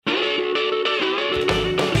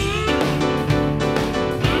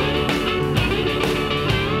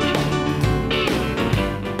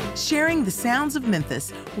the sounds of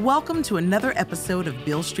Memphis, welcome to another episode of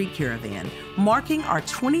Beale Street Caravan, marking our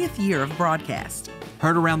 20th year of broadcast.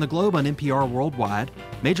 Heard around the globe on NPR Worldwide,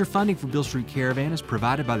 major funding for Beale Street Caravan is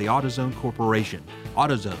provided by the AutoZone Corporation.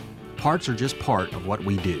 AutoZone, parts are just part of what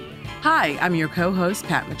we do. Hi, I'm your co-host,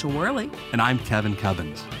 Pat Mitchell-Worley. And I'm Kevin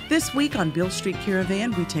Cubbins. This week on Beale Street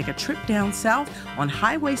Caravan, we take a trip down south on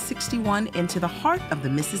Highway 61 into the heart of the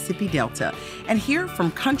Mississippi Delta and hear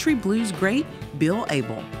from country blues great Bill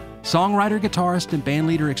Abel. Songwriter, guitarist, and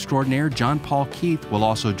bandleader extraordinaire John Paul Keith will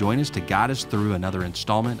also join us to guide us through another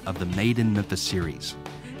installment of the Made in Memphis series.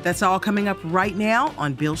 That's all coming up right now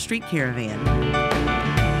on Beale Street Caravan.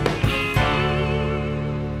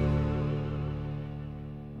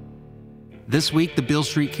 This week, the Beale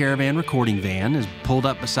Street Caravan recording van is pulled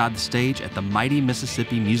up beside the stage at the Mighty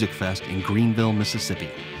Mississippi Music Fest in Greenville,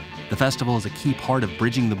 Mississippi. The festival is a key part of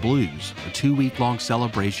Bridging the Blues, a 2-week-long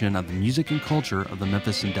celebration of the music and culture of the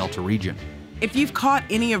Memphis and Delta region. If you've caught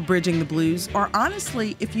any of Bridging the Blues, or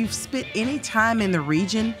honestly, if you've spent any time in the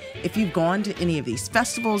region, if you've gone to any of these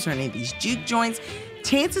festivals or any of these juke joints,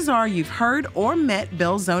 chances are you've heard or met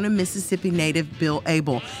Belzona, Mississippi native Bill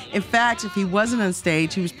Abel. In fact, if he wasn't on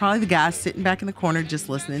stage, he was probably the guy sitting back in the corner just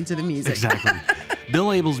listening to the music. Exactly.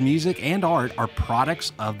 Bill Abel's music and art are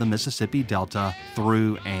products of the Mississippi Delta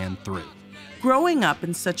through and through. Growing up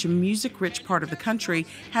in such a music-rich part of the country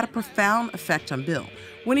had a profound effect on Bill.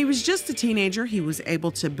 When he was just a teenager, he was able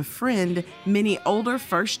to befriend many older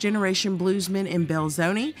first-generation bluesmen in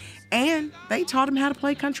Belzoni, and they taught him how to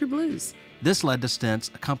play country blues. This led to stints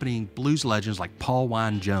accompanying blues legends like Paul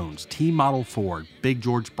Wine Jones, T. Model Ford, Big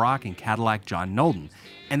George Brock, and Cadillac John Nolden.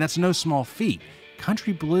 And that's no small feat.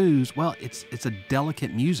 Country blues, well, it's a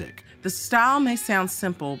delicate music. The style may sound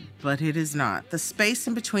simple, but it is not. The space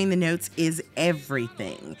in between the notes is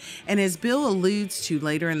everything. And as Bill alludes to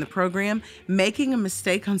later in the program, making a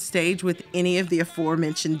mistake on stage with any of the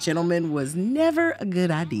aforementioned gentlemen was never a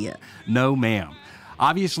good idea. No, ma'am.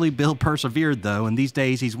 Obviously, Bill persevered, though, and these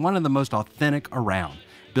days he's one of the most authentic around.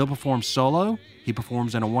 Bill performs solo, he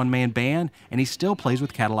performs in a one-man band, and he still plays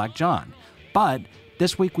with Cadillac John. But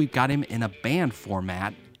this week we've got him in a band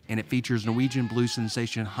format, and it features Norwegian blues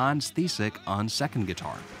sensation Hans Thiesek on second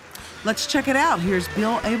guitar. Let's check it out. Here's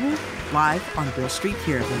Bill Abel live on Beale Street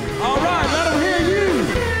Caravan. All right, let them hear you.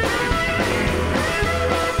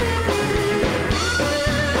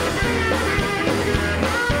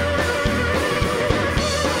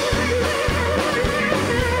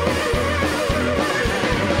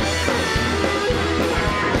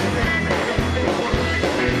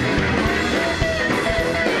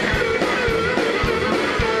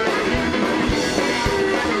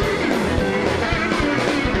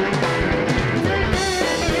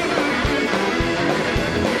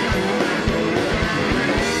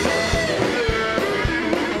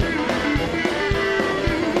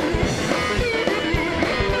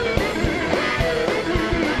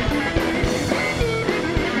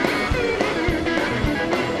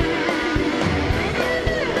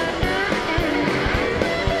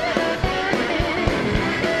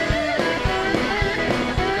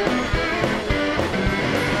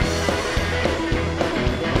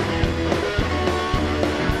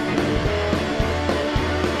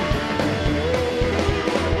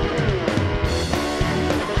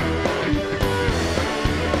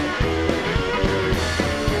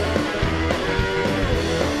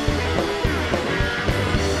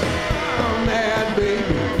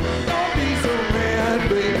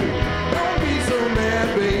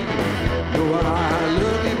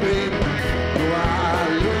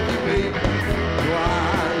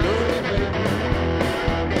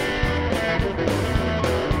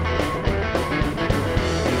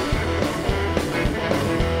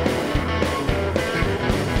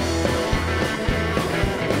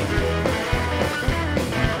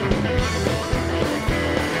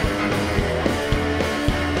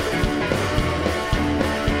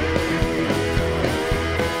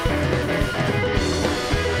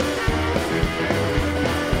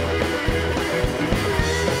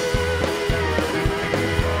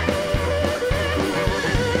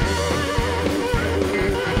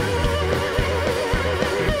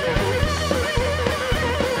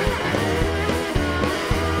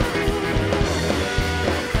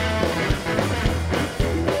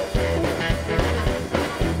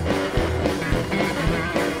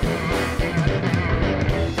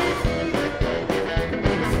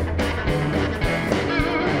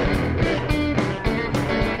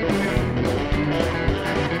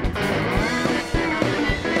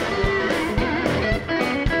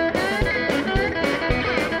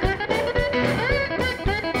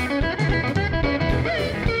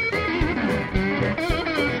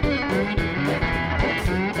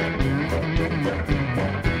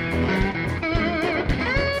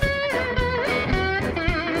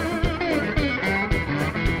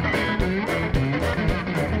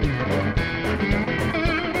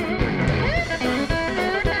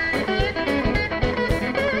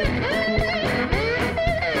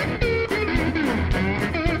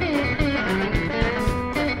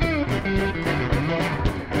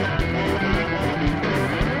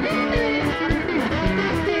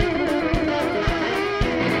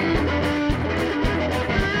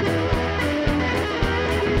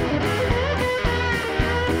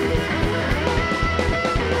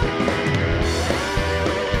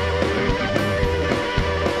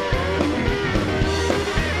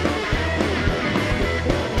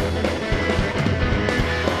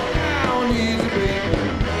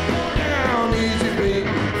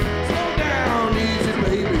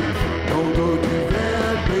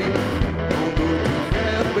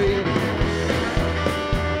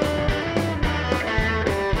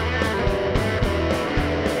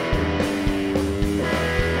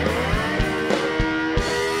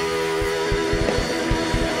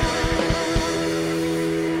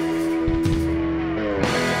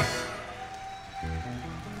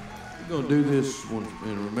 do this one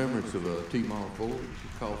in remembrance of T-Mall Ford.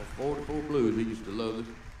 It's called 44 Blues. He used to love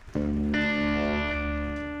it.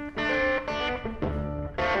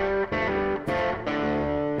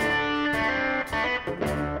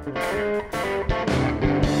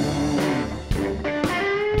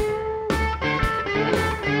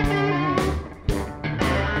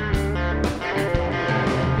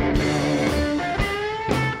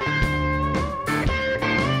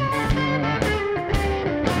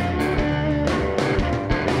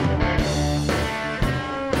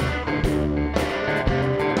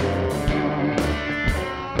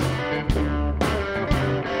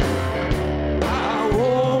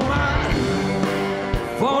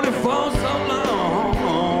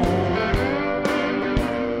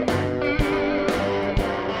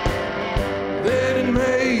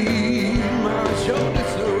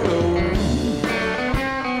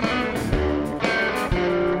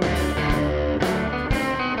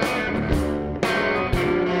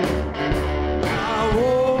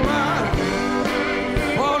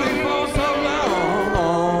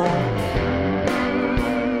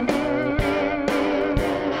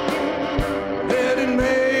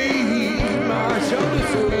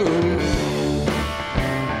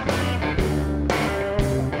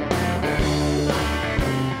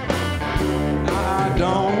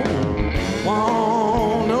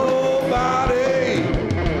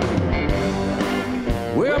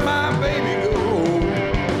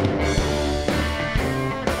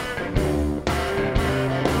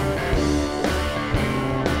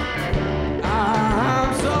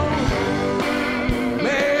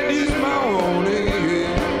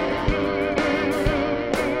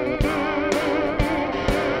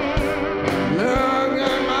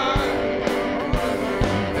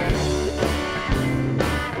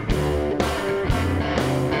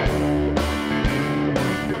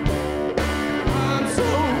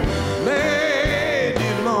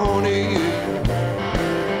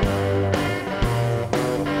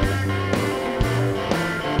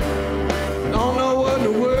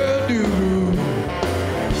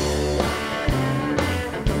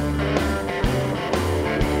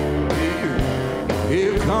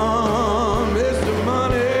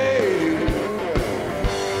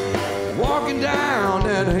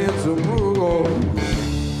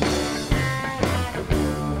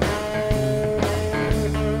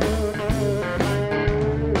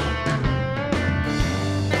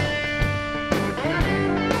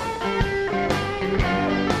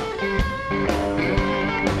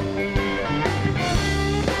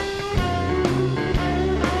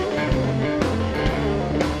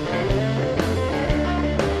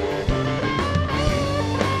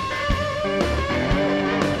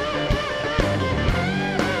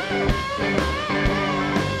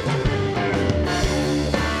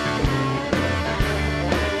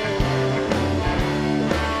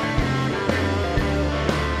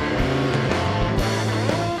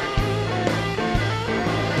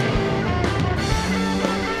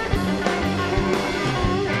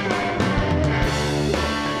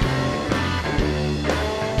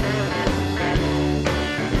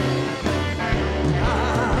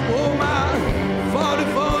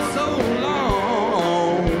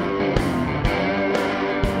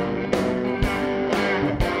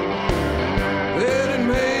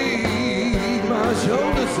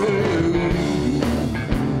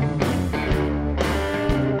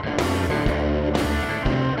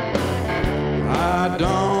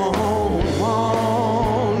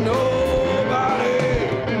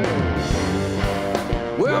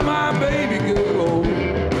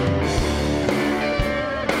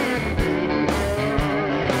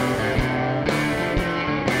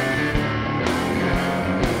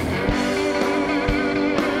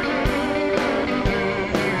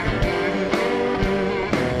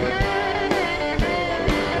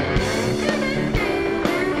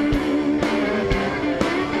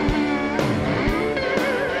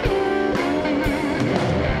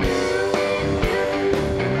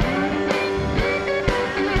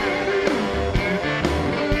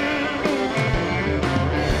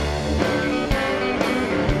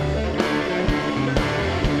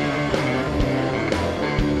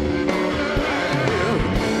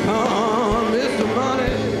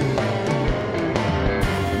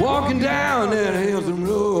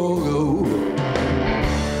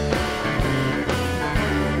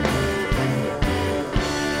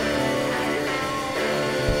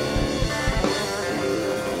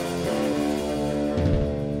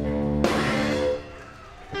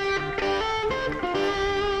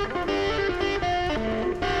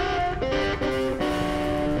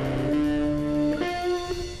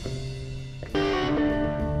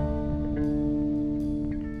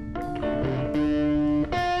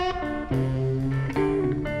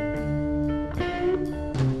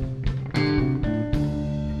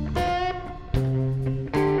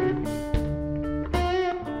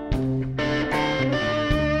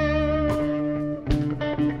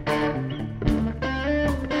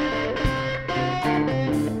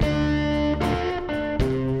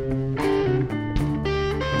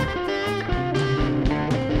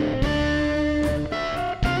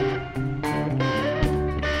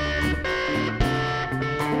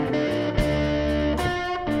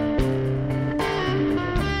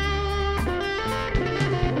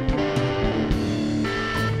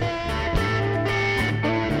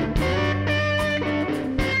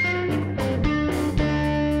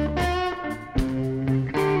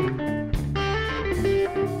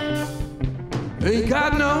 Ain't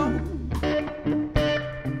got no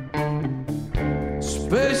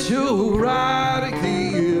special ride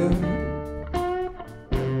here.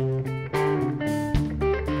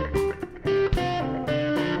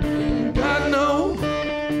 Ain't got no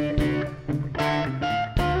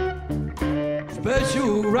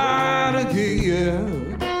special ride here.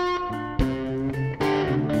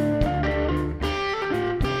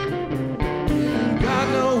 Ain't got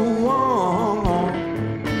no one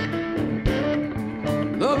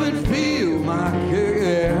love and feel my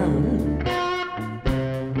care.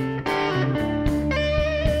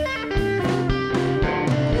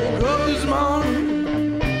 Woke up this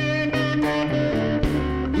morning,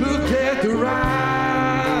 looked at the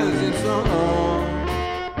rising sun.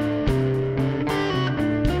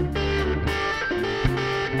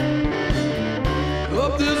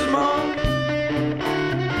 Up this morning,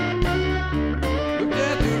 looked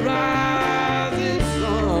at the rising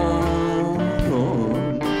sun.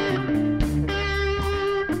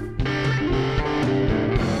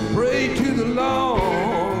 Pray to the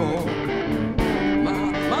Lord,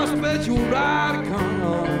 my special ride come.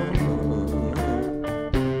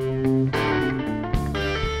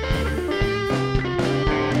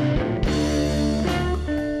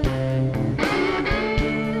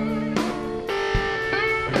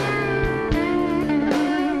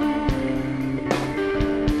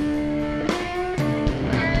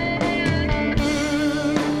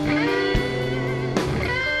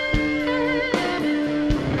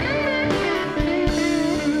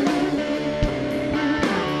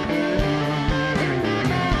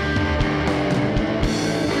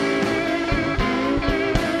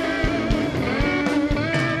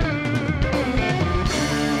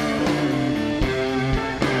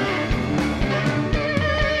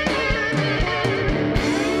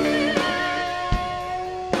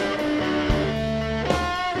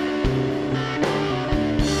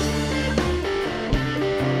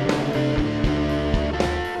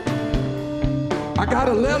 I got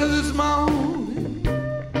a letter this morning.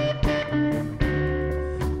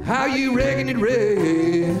 How you reckon it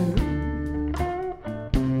read?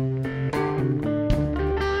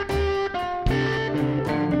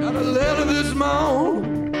 Got a letter this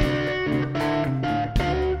morning.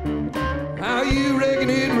 How you reckon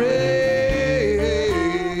it read?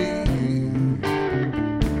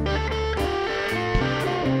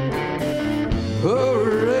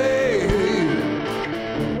 Hooray!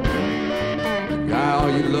 Guy, all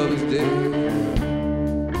you love is dead.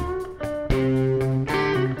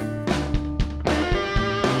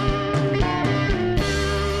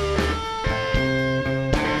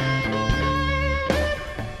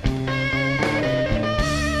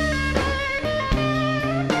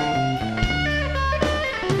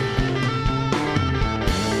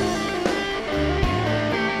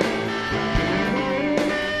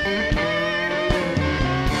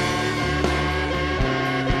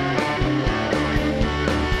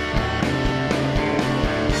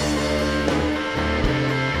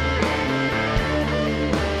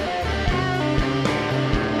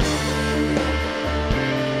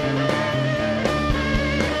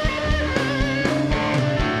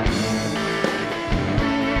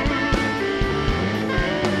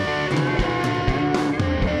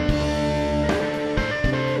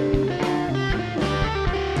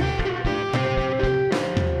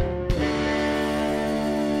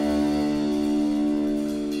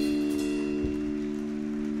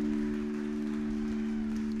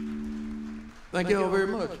 Thank y'all very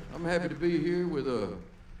much. I'm happy to be here with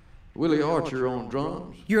Willie Archer on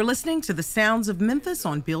drums. You're listening to the Sounds of Memphis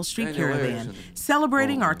on Beale Street Daniel Caravan, Erickson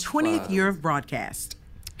celebrating our on 20th five. year of broadcast.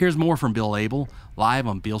 Here's more from Bill Abel, live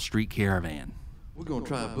on Beale Street Caravan. We're going to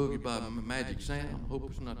try a boogie by Magic Sam. Hope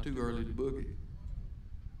it's not too early to boogie.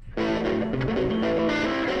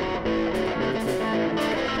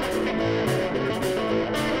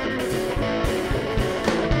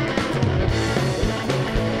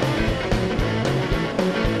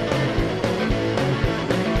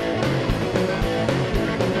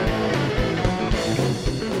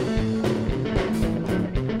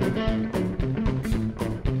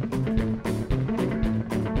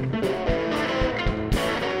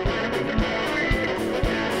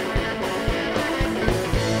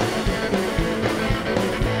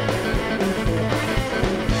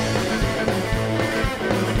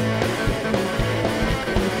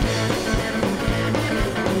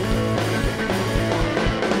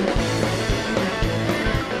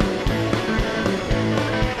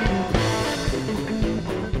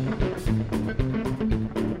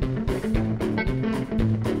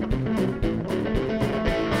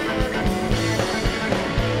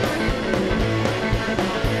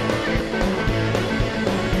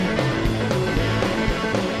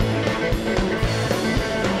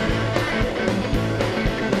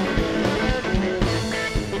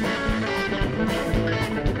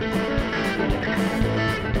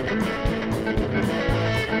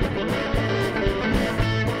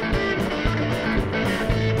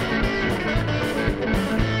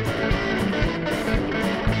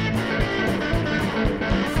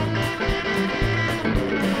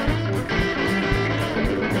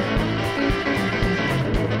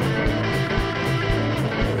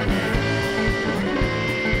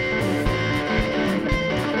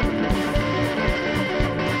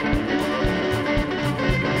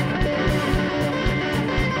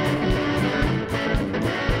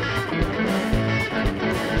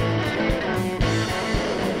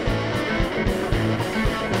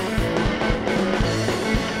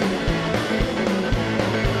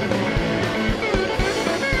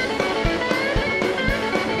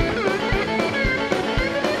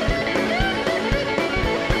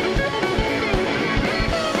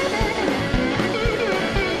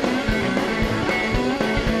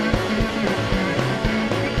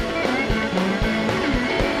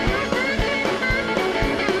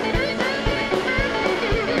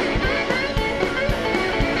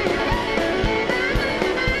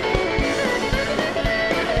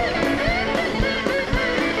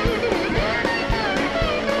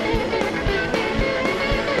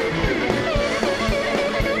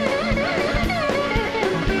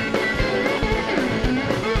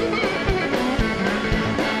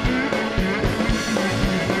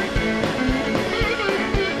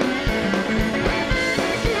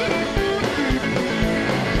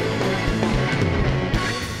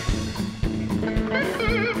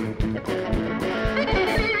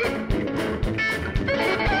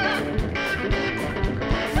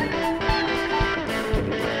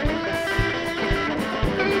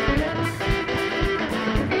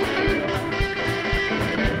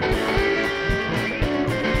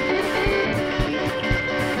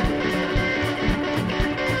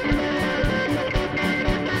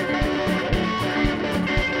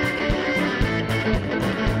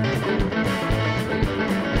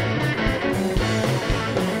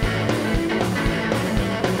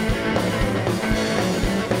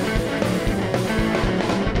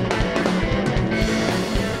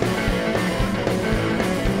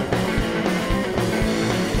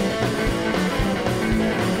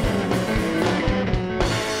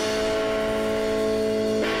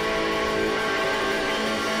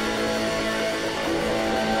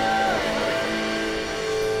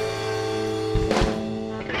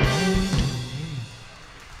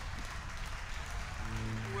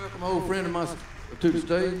 friend of mine to the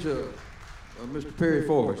stage, Mr. Perry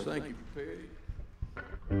Forrest. Thank you, Perry.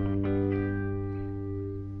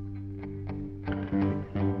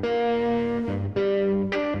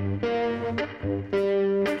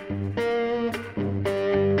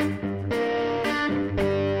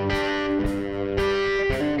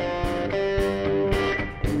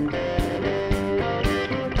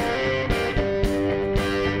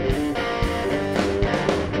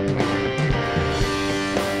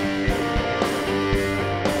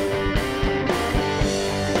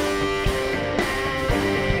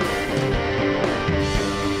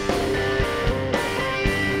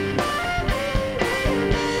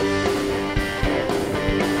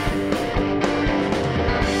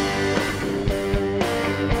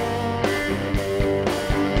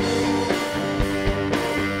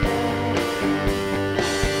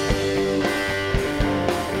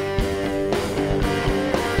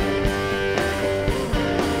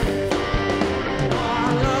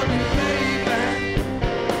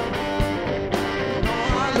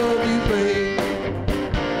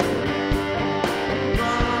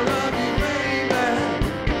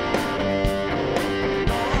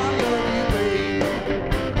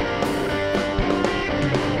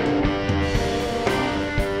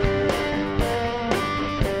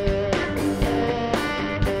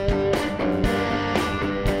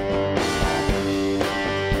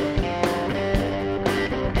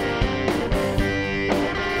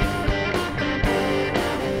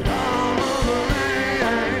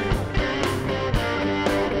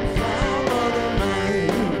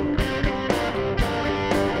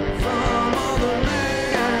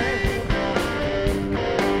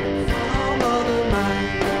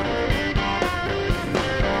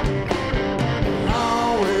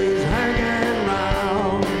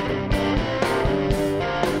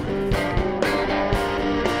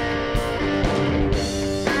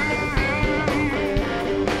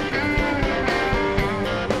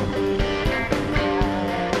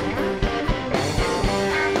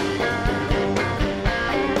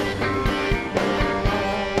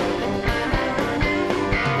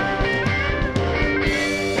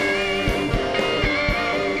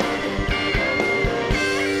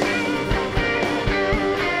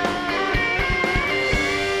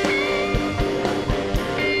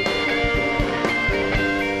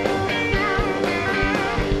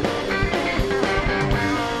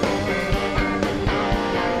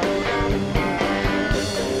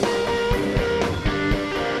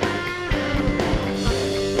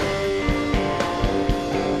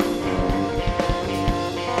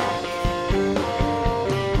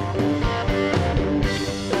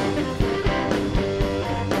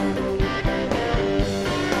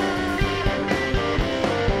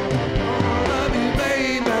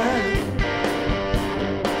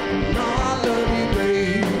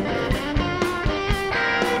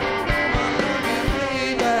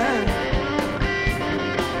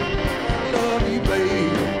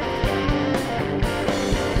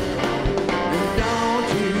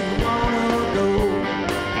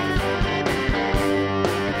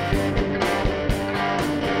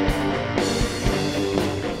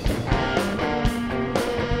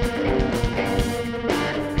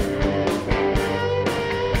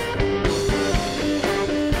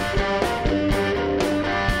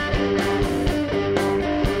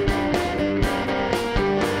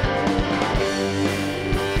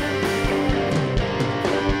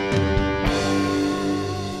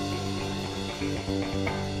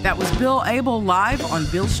 That was Bill Abel live on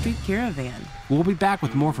Beale Street Caravan. We'll be back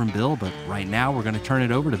with more from Bill, but right now we're going to turn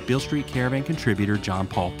it over to Beale Street Caravan contributor John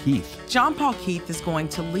Paul Keith. John Paul Keith is going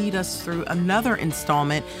to lead us through another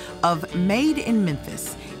installment of Made in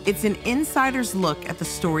Memphis. It's an insider's look at the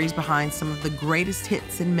stories behind some of the greatest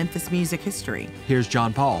hits in Memphis music history. Here's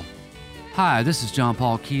John Paul. Hi, this is John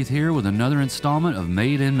Paul Keith here with another installment of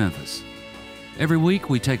Made in Memphis. Every week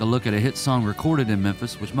we take a look at a hit song recorded in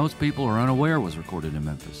Memphis, which most people are unaware was recorded in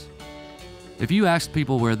Memphis. If you asked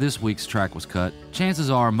people where this week's track was cut, chances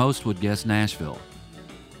are most would guess Nashville.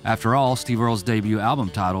 After all, Steve Earle's debut album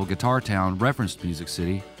title, Guitar Town, referenced Music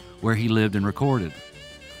City, where he lived and recorded.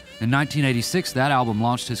 In 1986, that album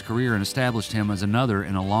launched his career and established him as another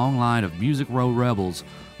in a long line of Music Row rebels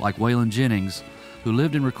like Waylon Jennings, who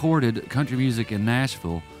lived and recorded country music in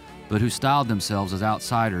Nashville, but who styled themselves as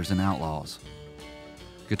outsiders and outlaws.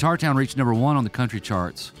 Guitar Town reached number 1 on the country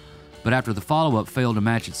charts, but after the follow-up failed to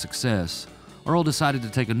match its success, Earle decided to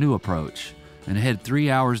take a new approach and head 3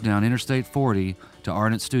 hours down Interstate 40 to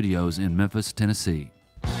Ardent Studios in Memphis, Tennessee.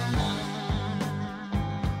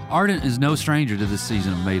 Ardent is no stranger to this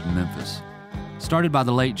season of Made in Memphis. Started by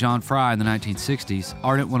the late John Fry in the 1960s,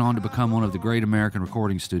 Ardent went on to become one of the great American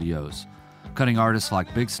recording studios, cutting artists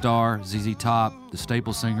like Big Star, ZZ Top, the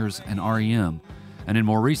Staple Singers, and R.E.M., and in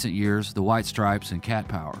more recent years, the White Stripes and Cat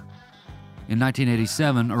Power. In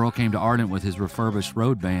 1987, Earl came to Ardent with his refurbished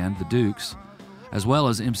road band, the Dukes, as well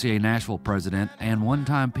as MCA Nashville president and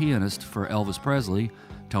one-time pianist for Elvis Presley,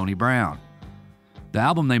 Tony Brown. The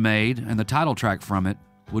album they made, and the title track from it,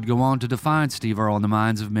 would go on to define Steve Earle in the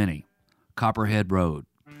minds of many, Copperhead Road.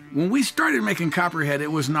 When we started making Copperhead,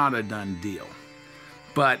 it was not a done deal.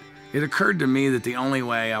 But it occurred to me that the only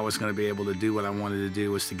way I was going to be able to do what I wanted to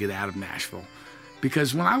do was to get out of Nashville.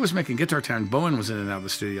 Because when I was making Guitar Town, Bowen was in and out of the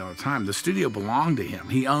studio all the time. The studio belonged to him.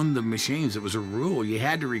 He owned the machines. It was a rule. You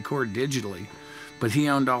had to record digitally, but he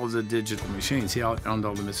owned all of the digital machines. He owned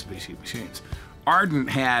all the Mitsubishi machines. Ardent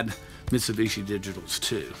had Mitsubishi Digitals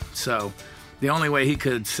too. So the only way he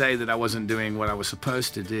could say that I wasn't doing what I was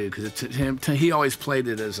supposed to do, because he always played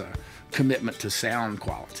it as a commitment to sound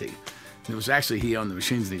quality. And it was actually he owned the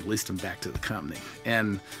machines and he leased them back to the company.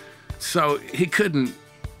 And so he couldn't,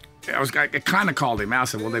 I kind of called him out. I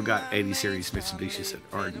said, well, they've got 80 series Mitsubishis at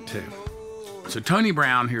Ardent too. So Tony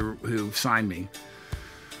Brown, who signed me,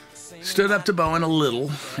 stood up to Bowen a little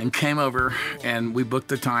and came over, and we booked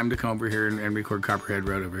the time to come over here and record Copperhead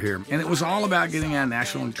Road over here. And it was all about getting out of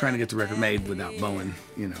Nashville and trying to get the record made without Bowen,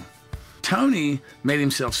 you know. Tony made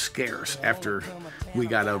himself scarce after we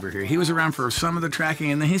got over here. He was around for some of the tracking,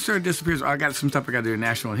 and then he started disappearing. I got some stuff I got to do in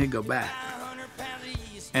Nashville, and he'd go back.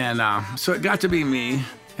 And so it got to be me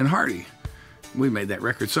and Hardy. We made that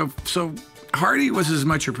record. So Hardy was as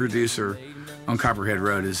much a producer on Copperhead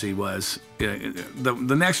Road as he was.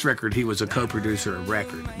 The next record, he was a co-producer of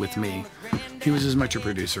record with me. He was as much a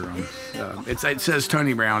producer on. It says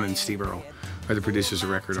Tony Brown and Steve Earle are the producers of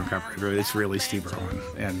record on Copperhead Road. It's really Steve Earle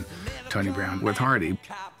and Tony Brown with Hardy.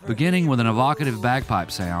 Beginning with an evocative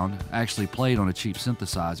bagpipe sound, actually played on a cheap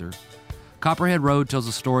synthesizer, Copperhead Road tells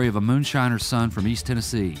the story of a moonshiner's son from East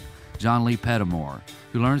Tennessee, John Lee Pettimore,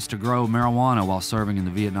 who learns to grow marijuana while serving in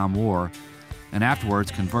the Vietnam War, and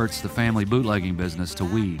afterwards converts the family bootlegging business to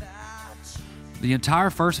weed. The entire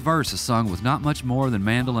first verse is sung with not much more than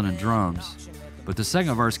mandolin and drums, but the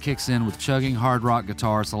second verse kicks in with chugging hard rock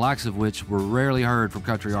guitars, the likes of which were rarely heard from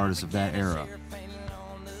country artists of that era.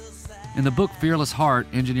 In the book Fearless Heart,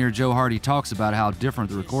 engineer Joe Hardy talks about how different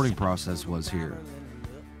the recording process was here.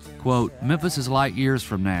 Quote, Memphis is light years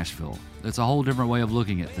from Nashville. It's a whole different way of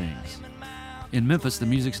looking at things. In Memphis, the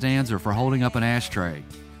music stands are for holding up an ashtray.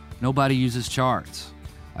 Nobody uses charts.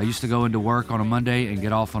 I used to go into work on a Monday and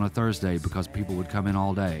get off on a Thursday because people would come in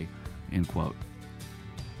all day, end quote.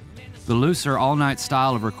 The looser, all-night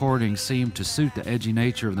style of recording seemed to suit the edgy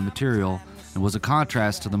nature of the material and was a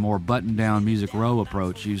contrast to the more buttoned-down Music Row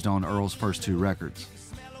approach used on Earl's first two records.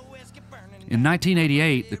 In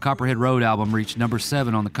 1988, the Copperhead Road album reached number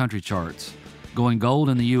 7 on the country charts, going gold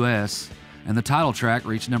in the U.S., and the title track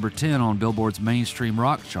reached number 10 on Billboard's mainstream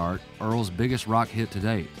rock chart, Earl's biggest rock hit to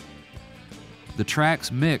date. The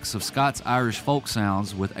track's mix of Scots-Irish folk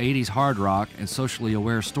sounds with 80s hard rock and socially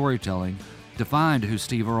aware storytelling defined who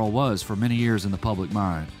Steve Earle was for many years in the public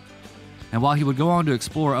mind. And while he would go on to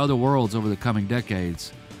explore other worlds over the coming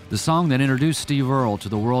decades, the song that introduced Steve Earle to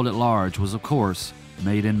the world at large was, of course,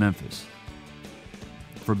 Made in Memphis.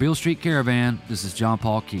 For Beale Street Caravan, this is John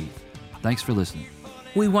Paul Keith. Thanks for listening.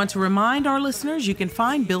 We want to remind our listeners you can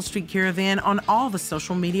find Beale Street Caravan on all the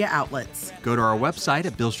social media outlets. Go to our website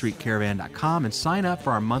at BealeStreetCaravan.com and sign up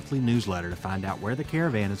for our monthly newsletter to find out where the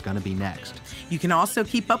caravan is going to be next. You can also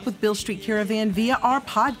keep up with Beale Street Caravan via our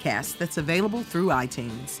podcast that's available through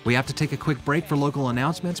iTunes. We have to take a quick break for local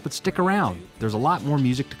announcements, but stick around. There's a lot more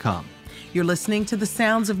music to come. You're listening to the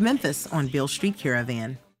sounds of Memphis on Beale Street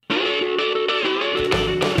Caravan.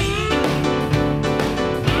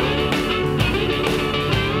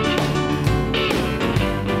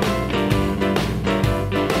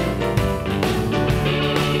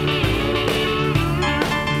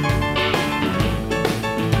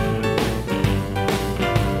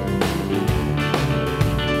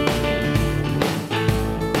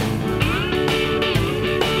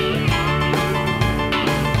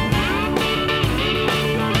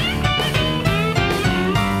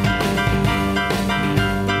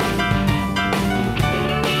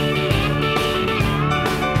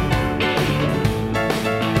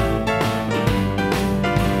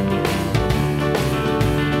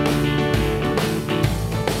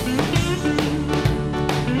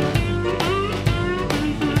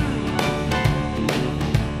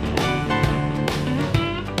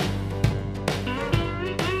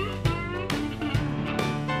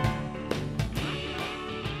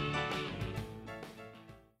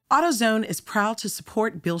 AutoZone is proud to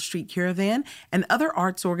support Beale Street Caravan and other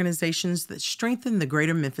arts organizations that strengthen the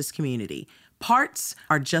greater Memphis community. Parts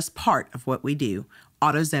are just part of what we do.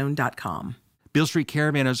 AutoZone.com. Beale Street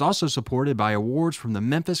Caravan is also supported by awards from the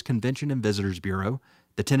Memphis Convention and Visitors Bureau,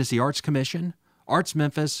 the Tennessee Arts Commission, Arts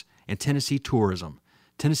Memphis, and Tennessee Tourism.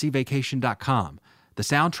 TennesseeVacation.com. The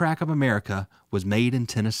soundtrack of America was made in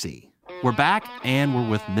Tennessee. We're back, and we're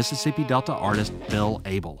with Mississippi Delta artist Bill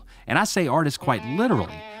Abel. And I say artist quite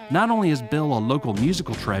literally. Not only is Bill a local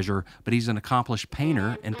musical treasure, but he's an accomplished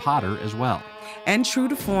painter and potter as well. And true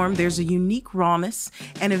to form, there's a unique rawness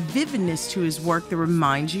and a vividness to his work that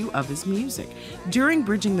reminds you of his music. During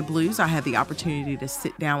Bridging the Blues, I had the opportunity to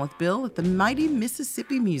sit down with Bill at the Mighty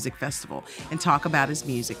Mississippi Music Festival and talk about his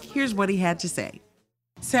music. Here's what he had to say.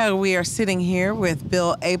 So we are sitting here with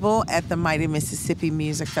Bill Abel at the Mighty Mississippi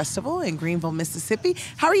Music Festival in Greenville, Mississippi.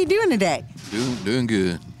 How are you doing today? Doing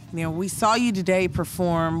good. You know, we saw you today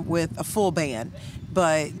perform with a full band,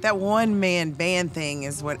 but that one-man band thing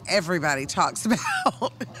is what everybody talks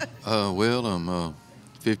about. Well, I'm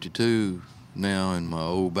 52 now, and my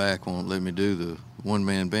old back won't let me do the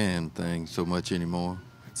one-man band thing so much anymore.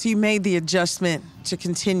 So you made the adjustment to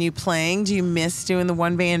continue playing. Do you miss doing the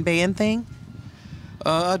one-man band thing?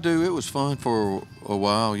 I do. It was fun for a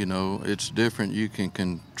while, you know. It's different. You can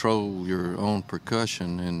control your own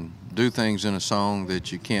percussion and do things in a song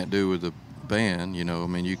that you can't do with a band, you know. I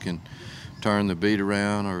mean, you can turn the beat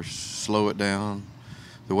around or slow it down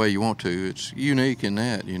the way you want to. It's unique in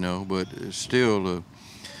that, you know, but it's still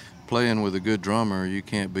playing with a good drummer, you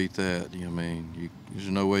can't beat that. You know, I mean, there's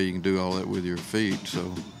no way you can do all that with your feet. So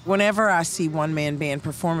whenever I see one-man band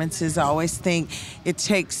performances, I always think it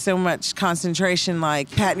takes so much concentration, like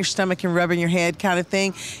patting your stomach and rubbing your head kind of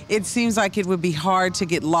thing. It seems like it would be hard to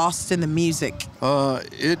get lost in the music.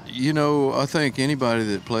 You know, I think anybody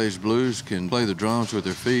that plays blues can play the drums with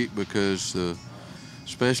their feet because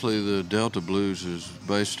especially the Delta blues is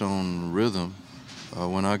based on rhythm.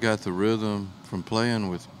 When I got the rhythm from playing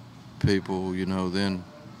with people, you know, then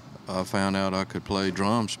I found out I could play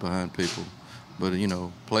drums behind people. But, you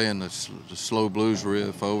know, playing the slow blues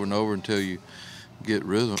riff over and over until you get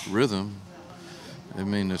rhythm. I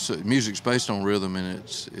mean, the music's based on rhythm, and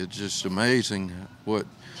it's just amazing what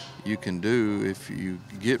you can do if you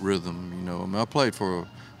get rhythm, you know. I mean, I played for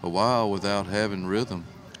a while without having rhythm,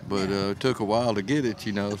 but it took a while to get it,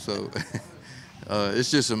 you know, so it's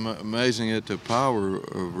just amazing at the power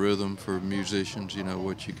of rhythm for musicians, you know,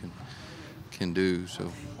 what you can do,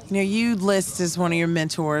 so. You know, you list as one of your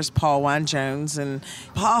mentors Paul Wine-Jones, and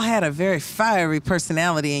Paul had a very fiery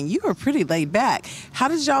personality, and you were pretty laid back. How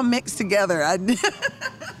did y'all mix together?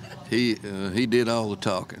 He did all the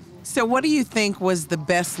talking. So what do you think was the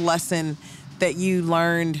best lesson that you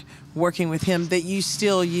learned working with him that you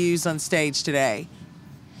still use on stage today?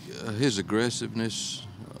 His aggressiveness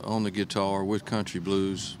on the guitar with country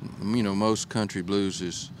blues. You know, most country blues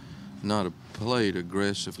is not played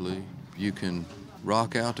aggressively. You can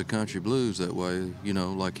rock out the country blues that way, you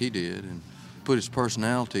know, like he did, and put his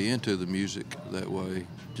personality into the music that way.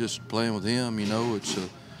 Just playing with him, you know, it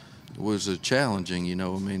was challenging, you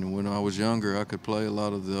know. I mean, when I was younger, I could play a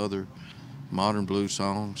lot of the other modern blues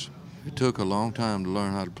songs. It took a long time to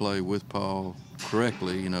learn how to play with Paul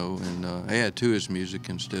correctly, you know, and add to his music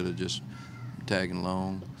instead of just tagging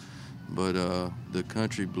along. But the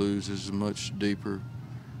country blues is a much deeper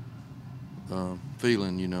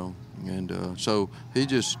feeling, you know. And so he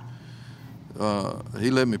just, he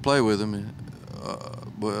let me play with him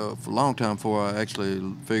well, for a long time before I actually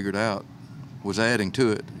figured out, was adding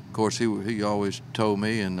to it. Of course, he always told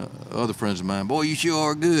me and other friends of mine, boy, you sure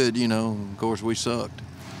are good, you know. Of course, we sucked.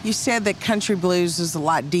 You said that country blues is a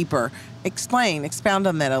lot deeper. Expound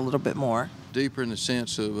on that a little bit more. Deeper in the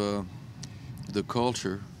sense of the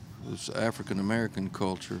culture, this African-American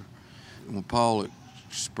culture. When Paul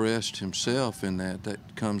expressed himself in that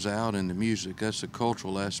comes out in the music. That's the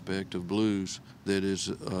cultural aspect of blues that is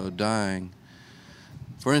dying.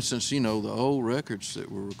 For instance, you know, the old records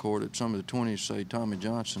that were recorded, some of the 20s, say Tommy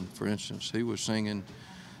Johnson, for instance, he was singing,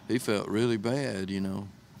 he felt really bad, you know.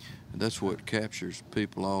 And that's what captures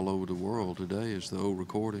people all over the world today is the old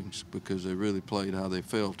recordings, because they really played how they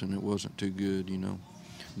felt and it wasn't too good, you know.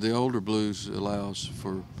 The older blues allows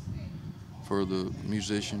for the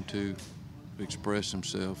musician to express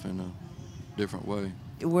himself in a different way.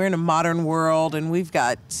 We're in a modern world, and we've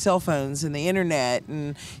got cell phones and the internet,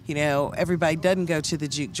 and, you know, everybody doesn't go to the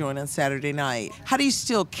juke joint on Saturday night. How do you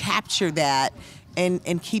still capture that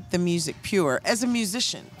and keep the music pure as a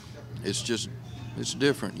musician? It's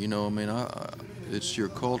different, you know. I mean, it's your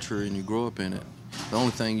culture and you grow up in it. The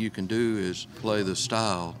only thing you can do is play the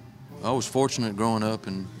style I was fortunate growing up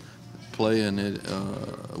and playing it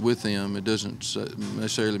with them. It doesn't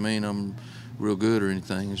necessarily mean I'm real good or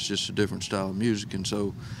anything. It's just a different style of music. And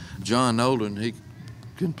so John Nolan, he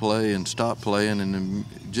can play and stop playing, and then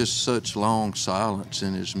just such long silence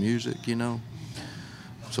in his music, you know.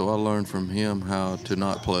 So I learned from him how to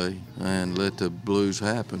not play and let the blues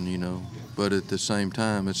happen, you know. But at the same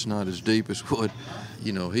time, it's not as deep as what,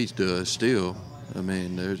 you know, he does still. I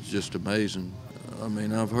mean, they're just amazing. I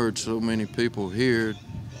mean, I've heard so many people here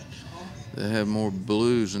that have more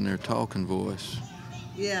blues in their talking voice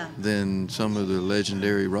than some of the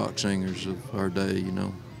legendary rock singers of our day, you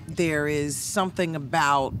know. There is something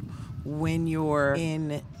about when you're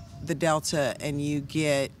in the Delta and you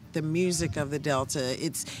get the music of the Delta,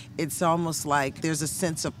 it's almost like there's a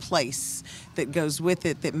sense of place that goes with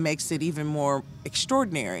it that makes it even more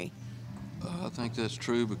extraordinary. I think that's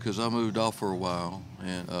true because I moved off for a while,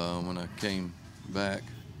 and when I came back,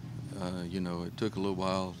 you know, it took a little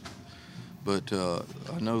while, but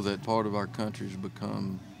I know that part of our country's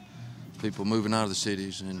become people moving out of the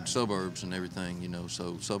cities and suburbs and everything, you know,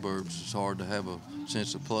 so suburbs is hard to have a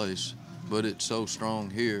sense of place, but it's so strong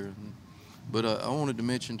here. But I wanted to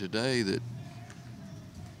mention today that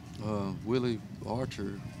Willie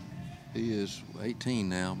Archer, he is 18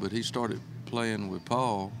 now, but he started playing with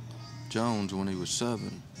Paul Jones when he was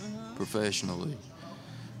 7 professionally.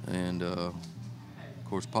 And of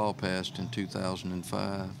course, Paul passed in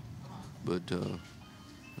 2005, but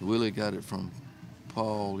Willie got it from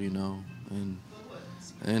Paul, you know.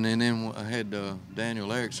 And then I had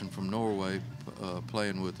Daniel Eriksson from Norway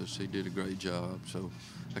playing with us. He did a great job, so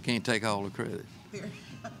I can't take all the credit.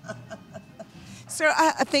 So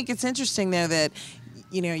I think it's interesting, though, that,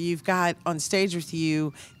 you know, you've got on stage with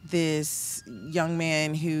you this young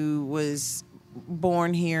man who was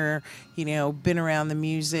born here, you know, been around the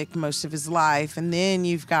music most of his life, and then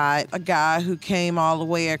you've got a guy who came all the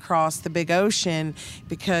way across the big ocean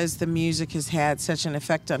because the music has had such an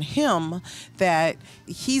effect on him that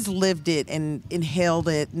he's lived it and inhaled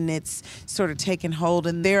it, and it's sort of taken hold,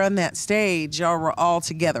 and there on that stage, y'all were all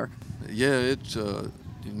together. Yeah, it's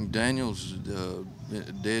Daniel's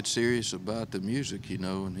dead serious about the music, you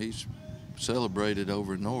know, and he's celebrated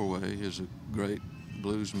over in Norway as a great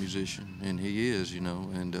blues musician, and he is, you know,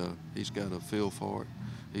 and he's got a feel for it.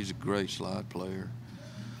 He's a great slide player.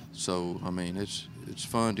 So, I mean, it's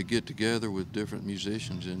fun to get together with different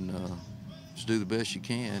musicians and just do the best you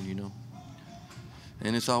can, you know.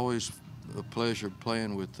 And it's always a pleasure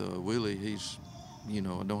playing with Willie. He's, you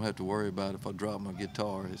know, I don't have to worry about if I drop my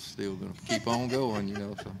guitar, it's still going to keep on going, you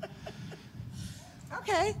know. So.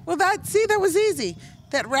 Okay, well, that was easy.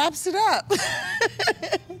 That wraps it up.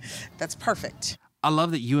 That's perfect. I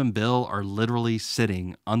love that you and Bill are literally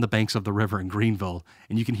sitting on the banks of the river in Greenville,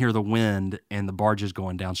 and you can hear the wind and the barges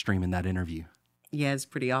going downstream in that interview. Yeah, it's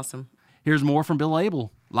pretty awesome. Here's more from Bill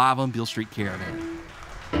Abel, live on Beale Street Caravan.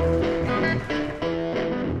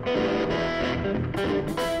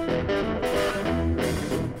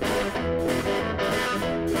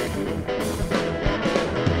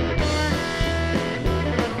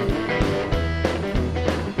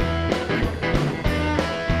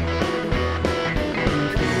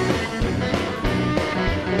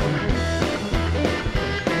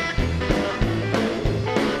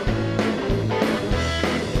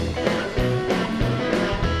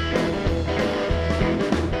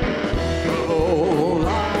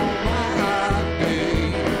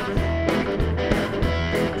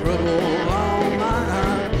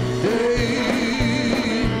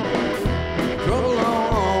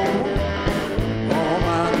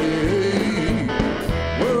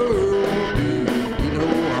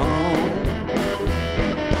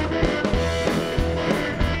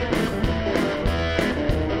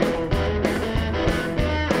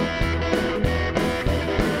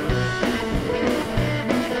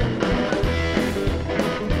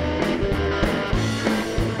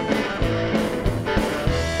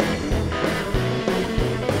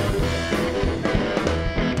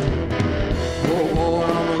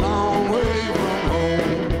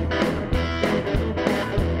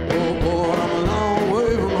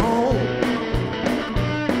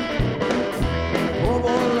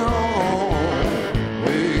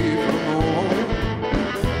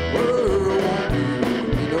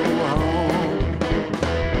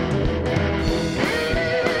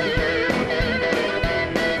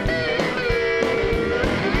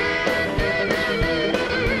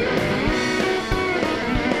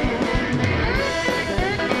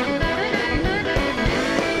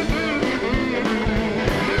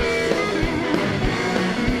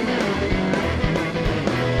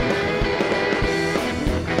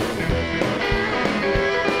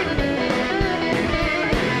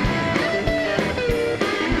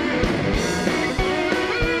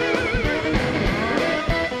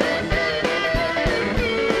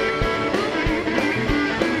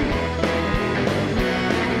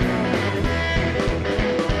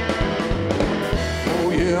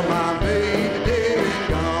 yeah, my baby dead and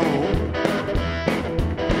gone.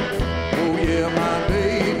 Oh yeah, my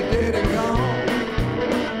baby dead and gone.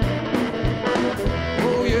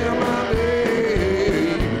 Oh yeah, my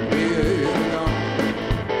baby dead and gone.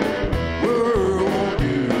 World won't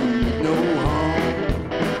do no harm.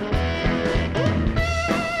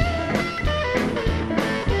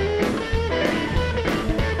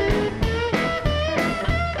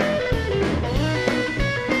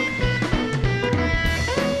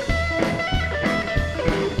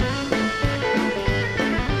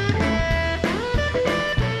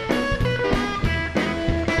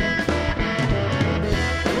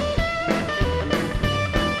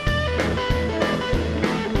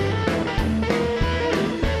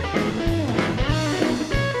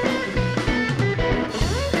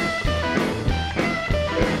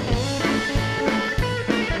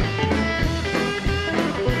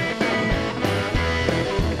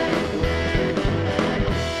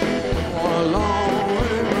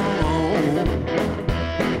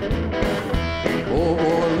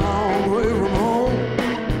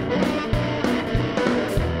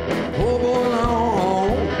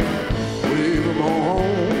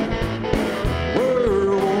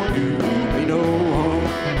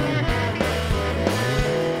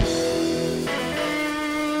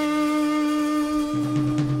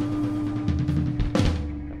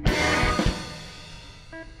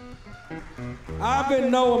 I've been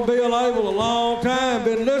knowing Bill Abel a long time,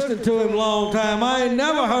 been listening to him a long time. I ain't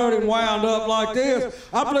never heard him wound up like this.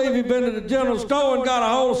 I believe he's been to the general store and got a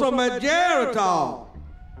hold of some of that Geritol.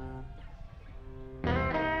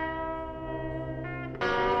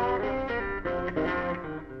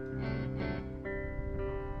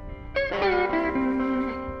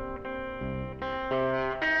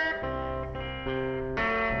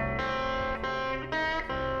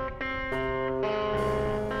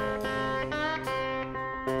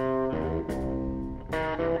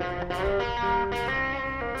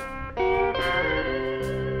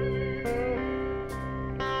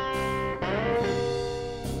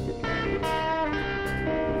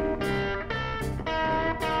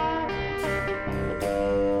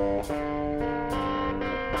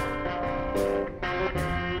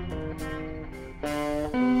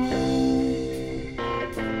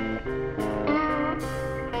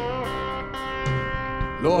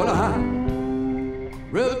 Lord,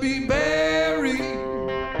 I'd rather be buried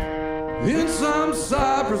in some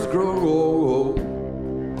cypress grove.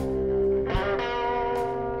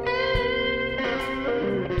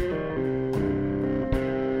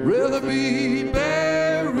 Rather be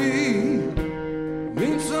buried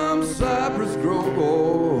in some cypress grove.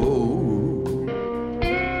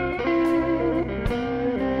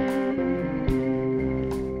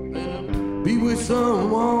 Than be with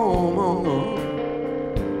someone,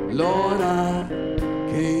 Lord, I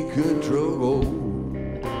can't control.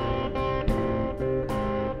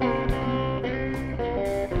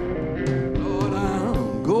 Lord,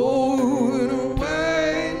 I'm going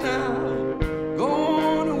away now,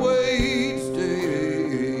 going away to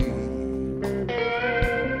stay.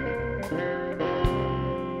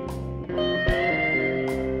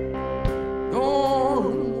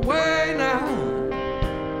 Going away now,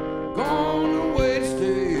 going away to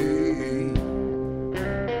stay.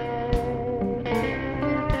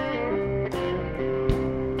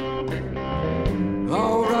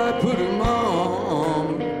 All right, put him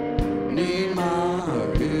on. Need my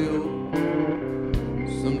help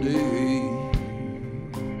someday.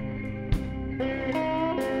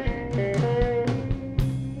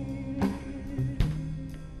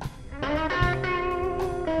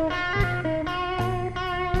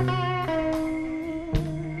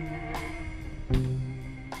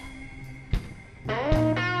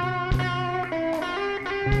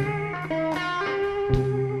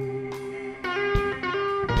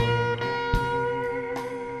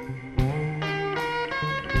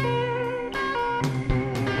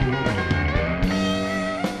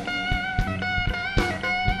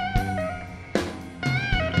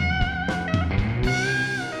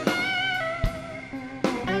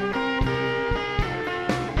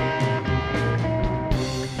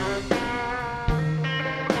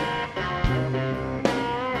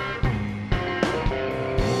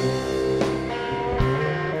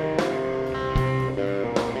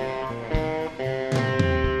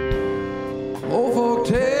 Old folk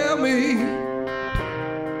tell me,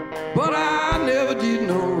 but I never did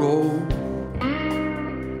no wrong.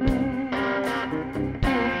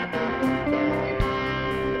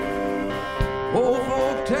 Old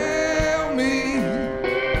folk tell me,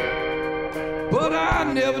 but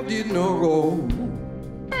I never did no wrong.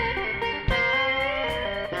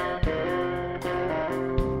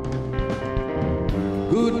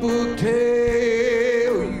 good book tell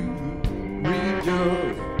you, reap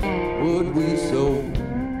just what we sow.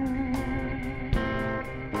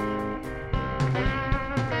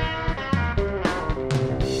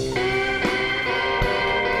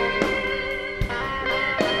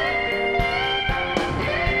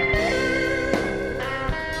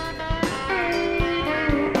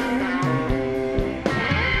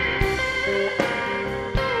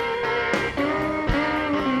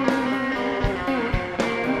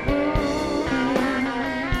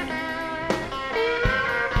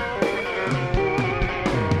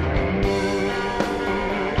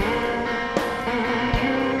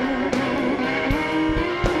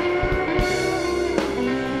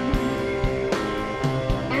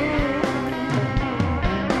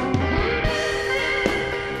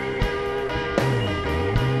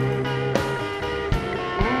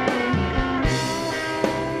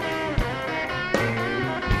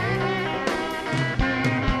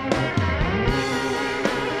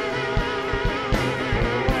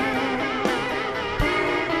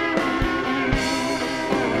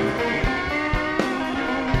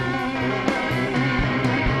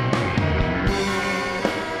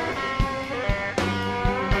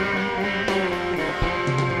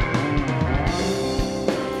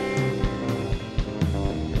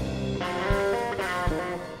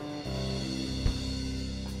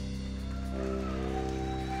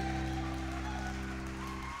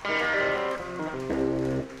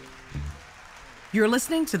 You're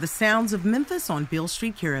listening to the sounds of Memphis on Beale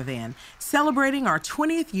Street Caravan, celebrating our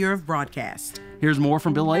 20th year of broadcast. Here's more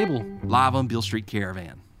from Bill Abel, live on Beale Street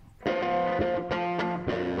Caravan.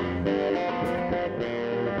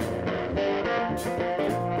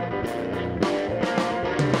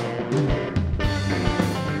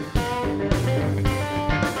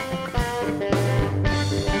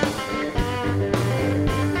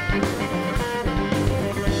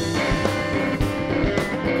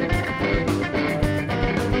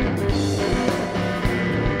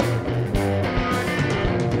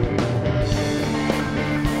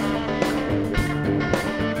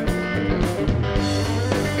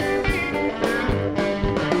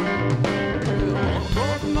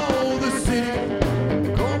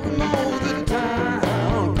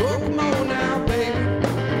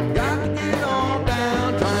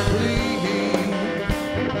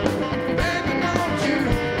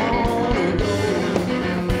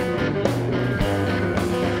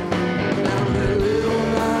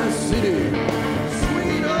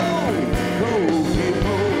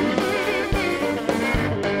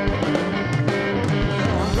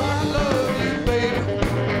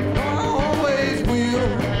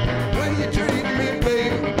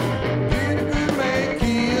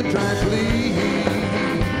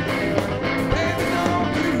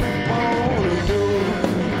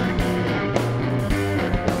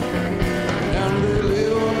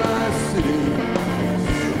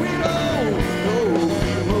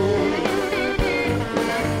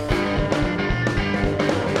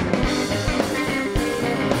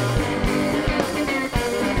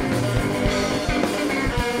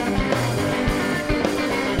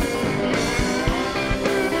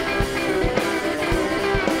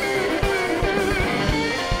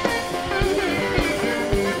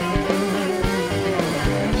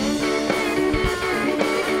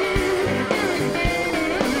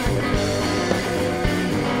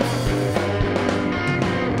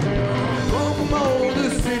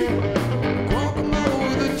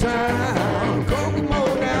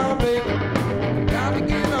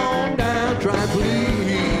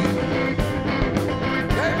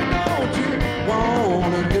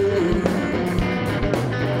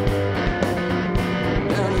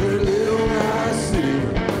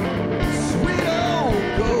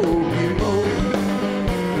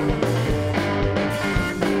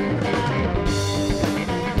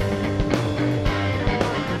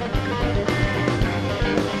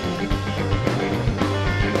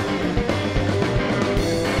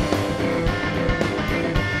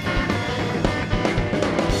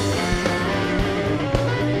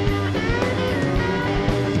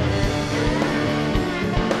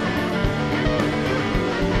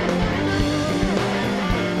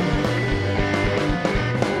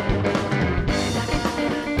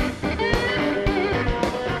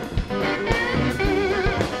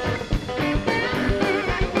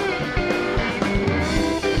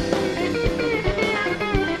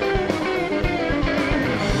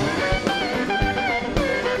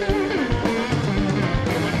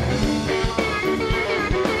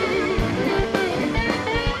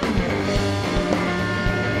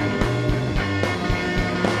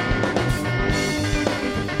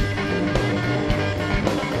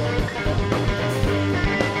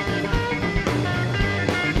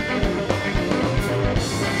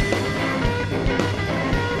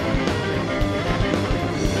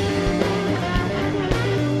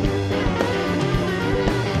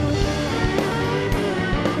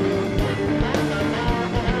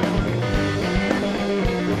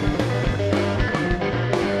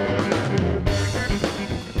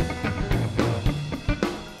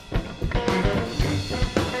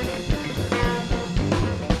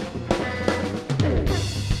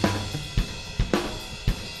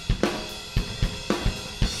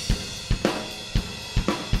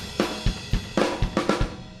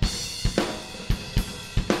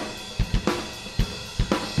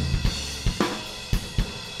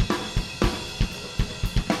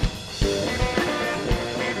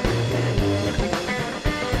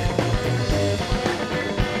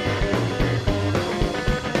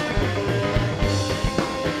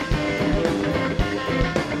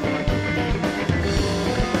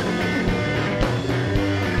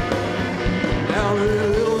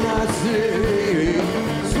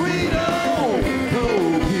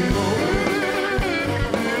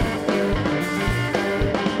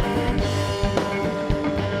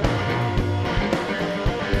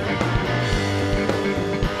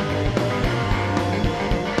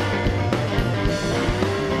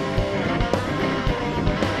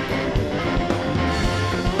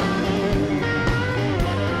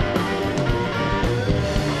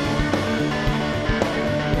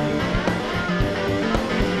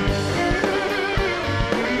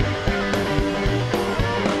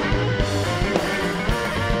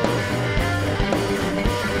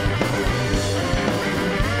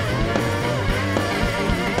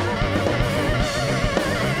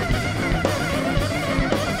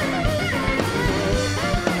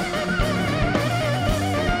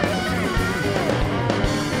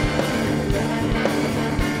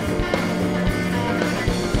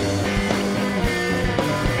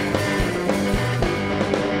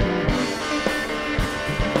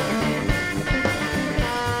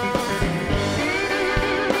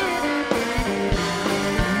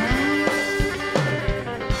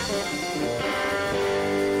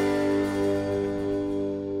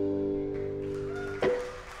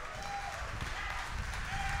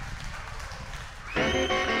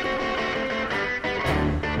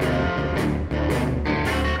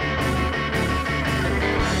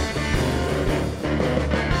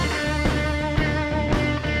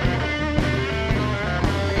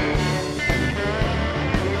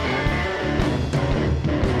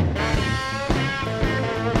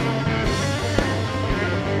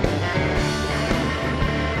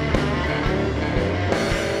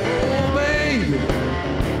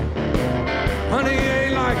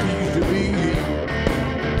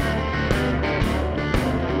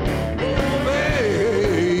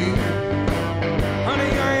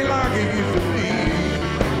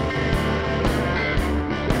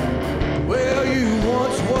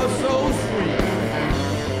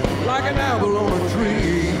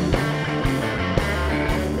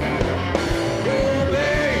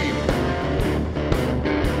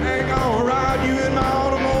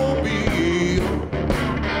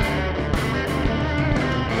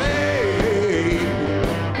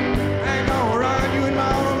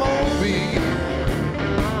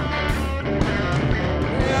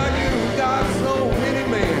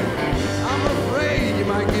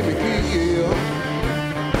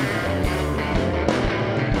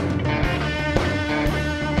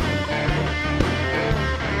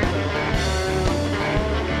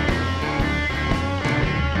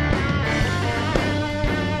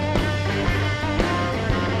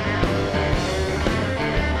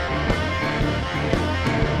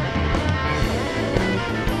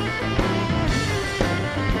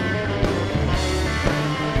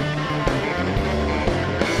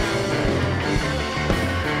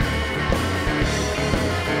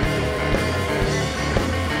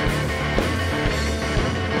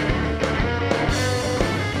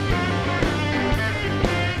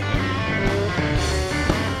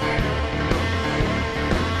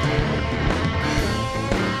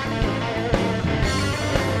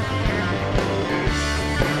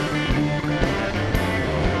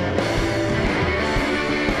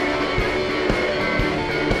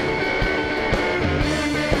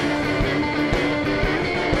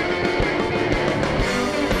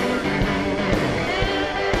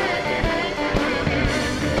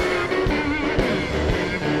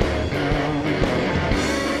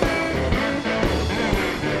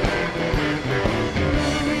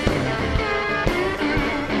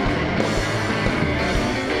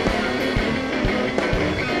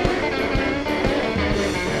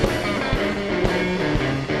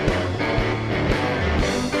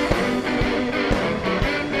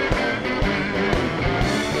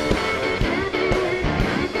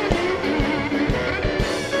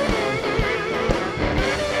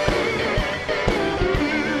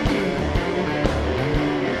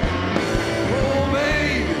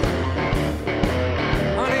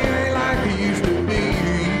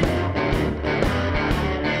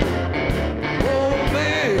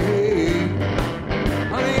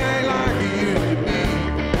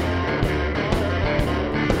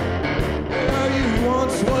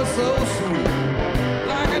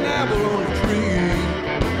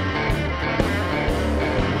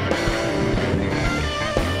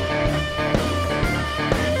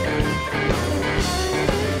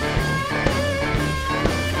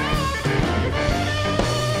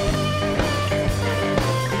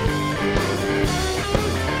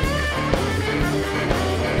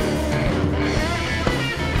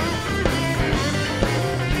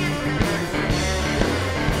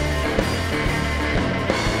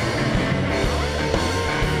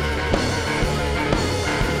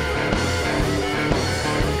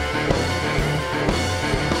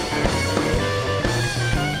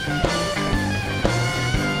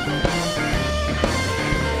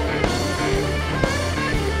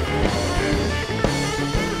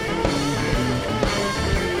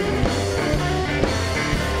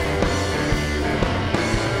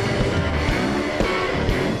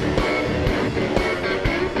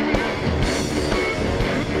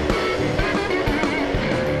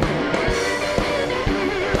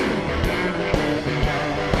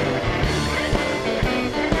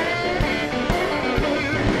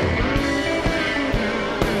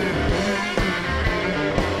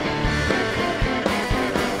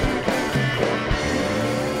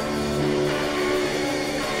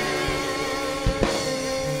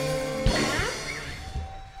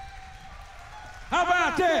 How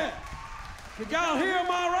about that? Did y'all hear him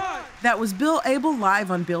all right? That was Bill Abel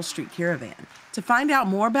live on Beale Street Caravan. To find out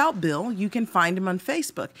more about Bill, you can find him on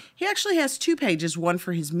Facebook. He actually has 2 pages, one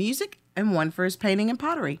for his music and one for his painting and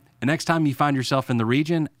pottery. And next time you find yourself in the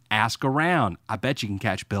region, ask around. I bet you can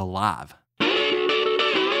catch Bill live.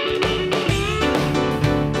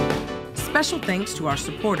 Special thanks to our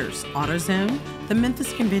supporters, AutoZone, the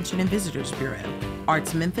Memphis Convention and Visitors Bureau,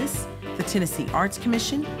 Arts Memphis, the Tennessee Arts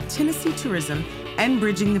Commission, Tennessee Tourism, and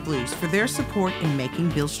Bridging the Blues for their support in making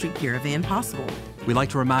Beale Street Caravan possible. We'd like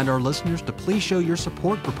to remind our listeners to please show your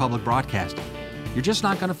support for public broadcasting. You're just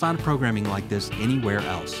not going to find programming like this anywhere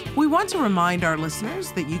else. We want to remind our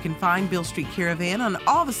listeners that you can find Beale Street Caravan on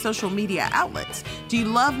all the social media outlets. Do you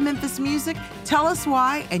love Memphis music? Tell us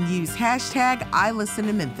why and use hashtag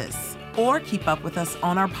 #IListenToMemphis. Or keep up with us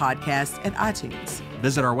on our podcast at iTunes.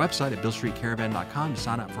 Visit our website at BealeStreetCaravan.com to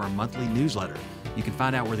sign up for our monthly newsletter. You can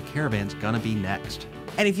find out where the caravan's going to be next.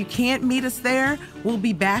 And if you can't meet us there, we'll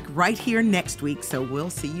be back right here next week, so we'll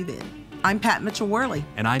see you then. I'm Pat Mitchell-Worley.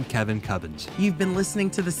 And I'm Kevin Cubbins. You've been listening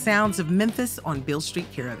to the sounds of Memphis on Beale Street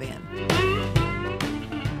Caravan.